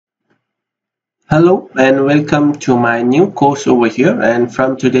Hello and welcome to my new course over here, and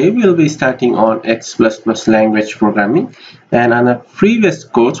from today we'll be starting on X++ language programming. And on a previous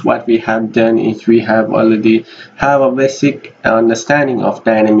course what we have done is we have already have a basic understanding of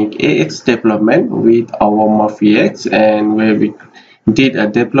dynamic AX development with our MorphEX, and where we did a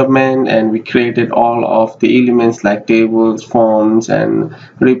development and we created all of the elements like tables, forms and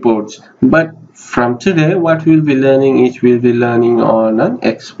reports. But from today what we'll be learning is we'll be learning on an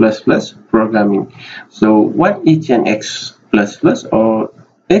X++ programming. So what is an X++ or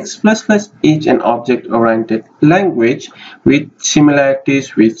X++ is an object-oriented language with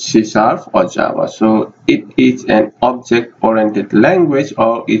similarities with C# or Java. So it is an object-oriented language,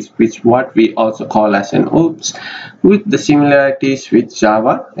 or it's which what we also call as an OOPS, with the similarities with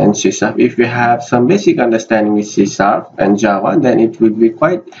Java and C#. If you have some basic understanding with C# and Java, then it will be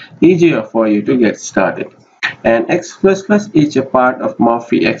quite easier for you to get started. And X++ is a part of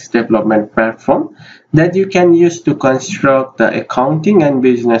MorphEX development platform that you can use to construct the accounting and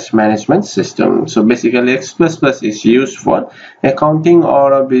business management system. So basically X++ is used for accounting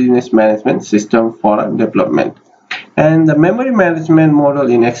or a business management system for development. And the memory management model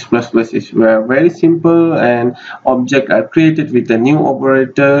in X++ is very simple, and objects are created with a new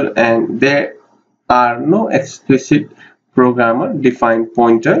operator, and there are no explicit programmer defined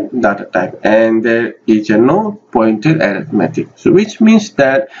pointer data type, and there is a no pointer arithmetic. So which means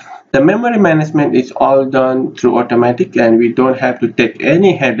that the memory management is all done through automatic, and we don't have to take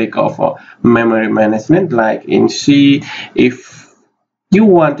any headache of memory management. Like in C, if you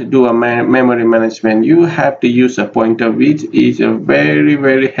want to do a memory management, you have to use a pointer, which is a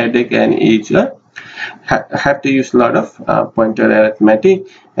very headache, and it's a have to use a lot of pointer arithmetic,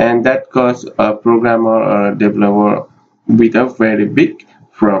 and that causes a programmer or a developer with a very big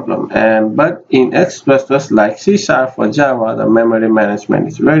problem. And but in X++ like C# or Java, the memory management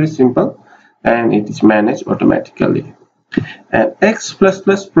is very simple and it is managed automatically. An X++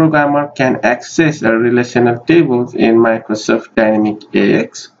 programmer can access a relational tables in Microsoft Dynamics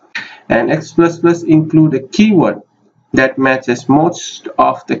AX, and X++ include a keyword that matches most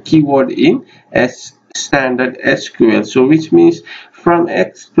of the keyword in standard SQL. So which means from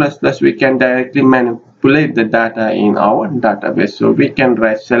X++ we can directly manipulate the data in our database. So we can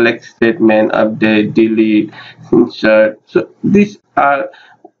write select statement, update, delete, insert. So these are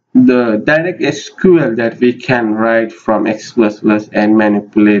the direct SQL that we can write from X++ and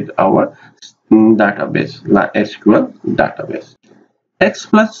manipulate our database, like SQL database. X++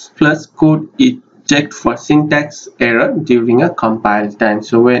 code is checked for syntax error during a compile time.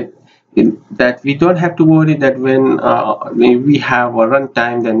 So that we don't have to worry that when we have a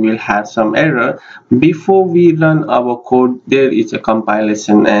runtime, then we'll have some error. Before we run our code, there is a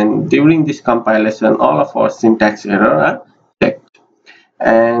compilation, and during this compilation all of our syntax error are checked.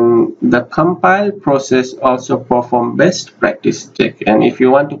 And the compile process also perform best practice check, and if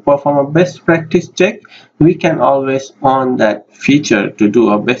you want to perform a best practice check, we can always on that feature to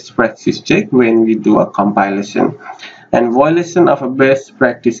do a best practice check when we do a compilation. And violation of a best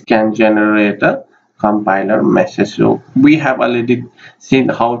practice can generate a compiler message. So we have already seen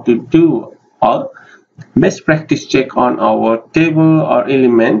how to do a best practice check on our table or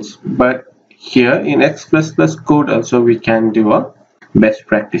elements, but here in X++ code also we can do a best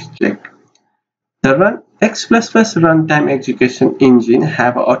practice check. The X++ runtime execution engine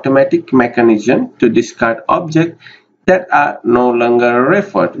have an automatic mechanism to discard objects that are no longer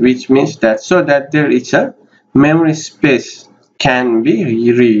referred, which means that so that there is a memory space can be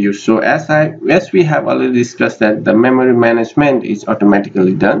reused. So as we have already discussed that the memory management is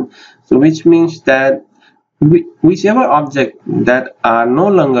automatically done, so which means that whichever object that are no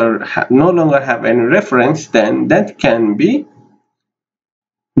longer have any reference, then that can be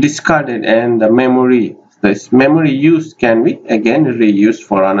discarded, and the memory use can be again reused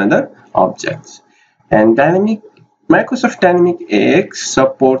for another objects. And Microsoft Dynamics AX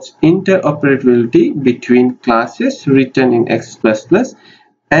supports interoperability between classes written in X++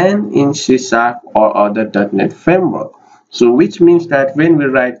 and in C# or other .NET framework. So which means that when we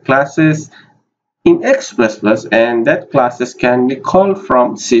write classes in X++, and that classes can be called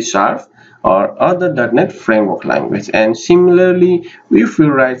from C# or other .NET framework language. And similarly, if we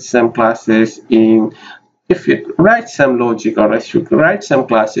write some classes in if you write some logic, or if you write some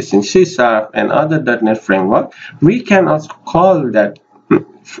classes in C# and other .NET framework, we can also call that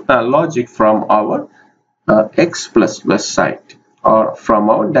logic from our X++ site or from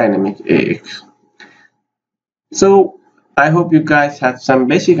our Dynamics AX. So I hope you guys have some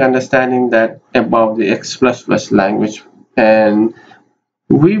basic understanding that about the X++ language, and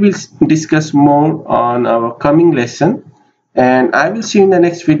we will discuss more on our coming lesson. and I will see you in the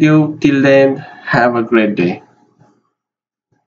next video. Till then, have a great day.